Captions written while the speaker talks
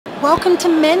Welcome to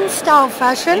Men's Style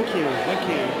Fashion. Thank you, thank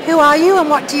you. Who are you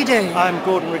and what do you do? I'm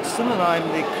Gordon Richardson and I'm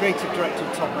the creative director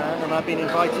of TOPMAN, and I've been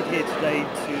invited here today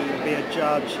to be a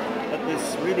judge at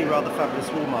this really rather fabulous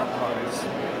Walmart prize.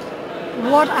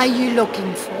 What are you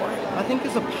looking for? I think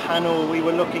as a panel we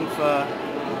were looking for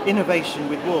innovation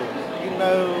with wool. You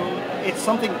know, it's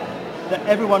something that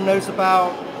everyone knows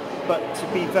about, but to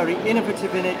be very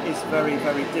innovative in it is very,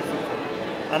 very difficult.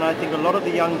 And I think a lot of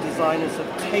the young designers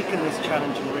have taken this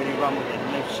challenge and really run with it,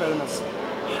 and they've shown us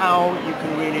how you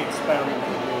can really experiment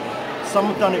with wool. Some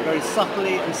have done it very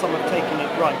subtly and some have taken it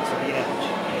right to the edge.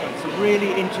 It's a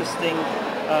really interesting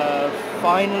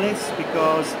finalists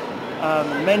because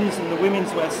the men's and the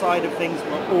women's wear side of things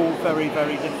were all very,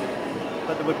 very different.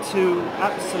 But there were two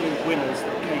absolute winners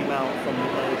that came out from the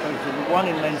day, one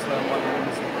in menswear and one in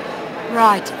women's wear.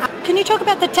 Right. Can you talk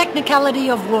about the technicality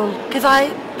of wool? Because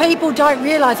people don't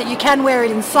realise that you can wear it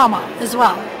in summer as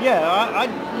well. Yeah,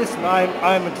 listen,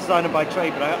 I'm a designer by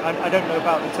trade, but I don't know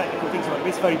about the technical things about it.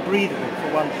 It's very breathable,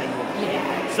 for one thing.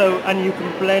 Yeah. So, and you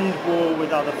can blend wool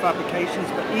with other fabrications,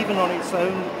 but even on its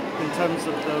own, in terms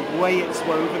of the way it's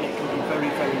woven, it can be very,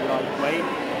 very lightweight.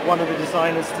 One of the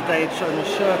designers today had shown a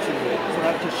shirt in it, so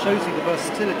that just shows you the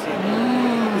versatility of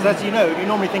it. Because as you know, you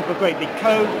normally think of a great big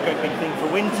coat, a great big thing for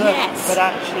winter, yes, but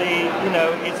actually, you know,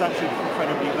 it's actually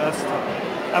incredibly versatile.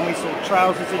 And we saw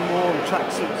trousers in wool and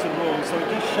tracksuits in wool, so it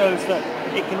just shows that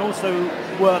it can also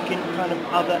work in kind of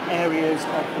other areas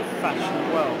of the fashion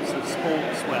world, so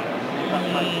sportswear, that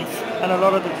kind of thing. And a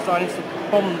lot of the designers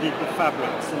have bonded the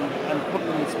fabrics and put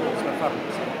them in sportswear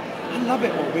fabrics. I love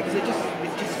it all because it's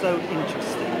just so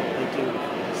interesting what they do with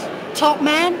this.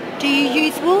 TOPMAN, do you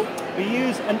use wool? We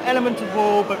use an element of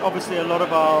wool, but obviously a lot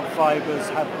of our fibres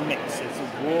have mixes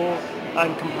of wool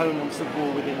and components of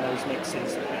wool within those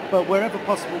mixes. But wherever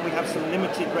possible, we have some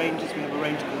limited ranges. We have a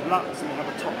range called Luxe, and we have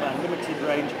a TOPMAN limited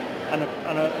range and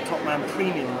a TOPMAN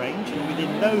premium range. And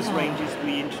within those ranges,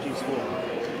 we introduce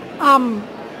wool.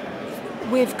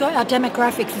 We've got our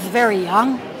demographics is very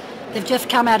young. They've just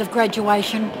come out of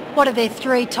graduation. What are their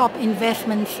three top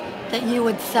investments that you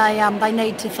would say they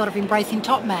need to sort of embrace in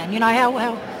TOPMAN? You know, how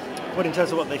What, in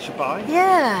terms of what they should buy?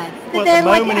 Yeah. Well, at the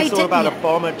moment it's all about a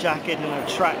bomber jacket and a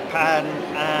track pant,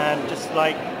 and just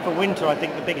like for winter I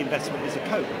think the big investment is a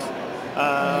coat.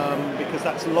 Because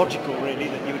that's logical really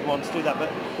that you would want to do that. But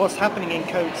what's happening in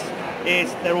coats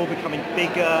is they're all becoming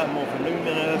bigger, more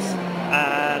voluminous,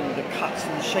 and the cuts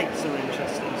and the shapes are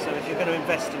interesting. So if you're going to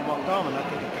invest in one garment, I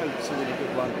think a coat's a really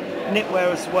good one. Knitwear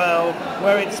as well,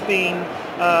 where it's been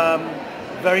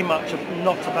very much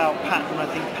not about pattern. I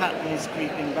think pattern is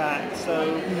creeping back.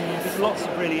 So there's lots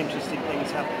of really interesting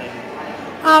things happening.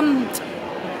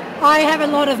 I have a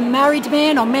lot of married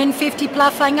men or men 50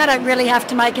 plus saying I don't really have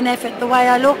to make an effort the way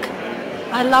I look.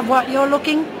 I love what you're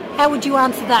looking. How would you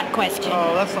answer that question?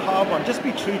 Oh, that's a hard one. Just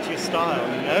be true to your style,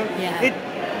 you know? Yeah.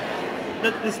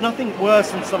 There's nothing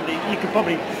worse than somebody, you could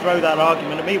probably throw that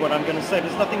argument at me, what I'm going to say,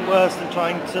 there's nothing worse than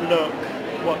trying to look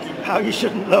how you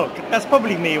shouldn't look. That's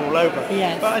probably me all over.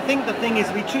 Yes. But I think the thing is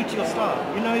be true to your style,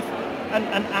 you know,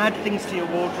 and add things to your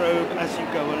wardrobe as you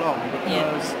go along,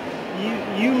 because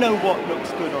you know what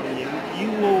looks good on you.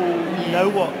 You will know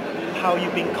how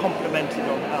you've been complimented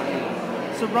on how you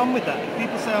look. So run with that. If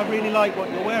people say, I really like what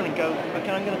you're wearing, go,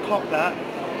 okay, I'm going to clock that,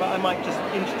 but I might just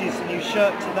introduce a new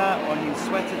shirt to that, or a new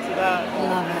sweater to that.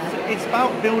 Love it. So it's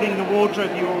about building the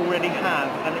wardrobe you already have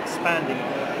and expanding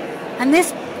it. And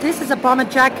this is a bomber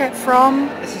jacket from?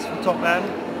 This is from TOPMAN.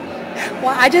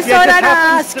 Well, I just thought I'd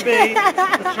ask. To be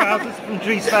the trousers from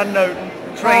Dries Van Noten,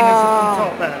 trainers are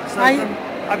from TOPMAN. So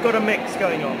I've got a mix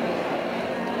going on.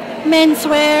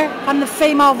 Menswear, I'm the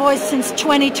female voice since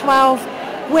 2012.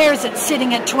 Where is it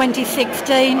sitting at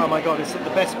 2016? Oh my God, it's the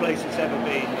best place it's ever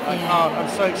been. I'm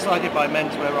so excited by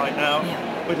menswear right now.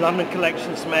 With London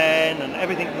Collections Men and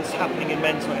everything that's happening in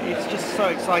menswear. It's just so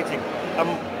exciting.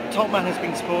 TOPMAN has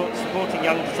been supporting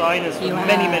young designers for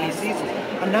many, many seasons.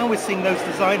 And now we're seeing those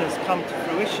designers come to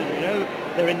fruition. You know,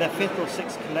 they're in their 5th or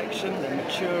 6th collection, they're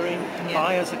maturing,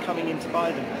 buyers are coming in to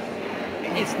buy them.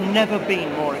 It's never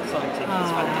been more exciting.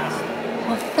 It's fantastic.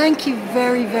 Well, thank you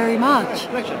very, very much.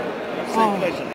 Pleasure. Absolute pleasure.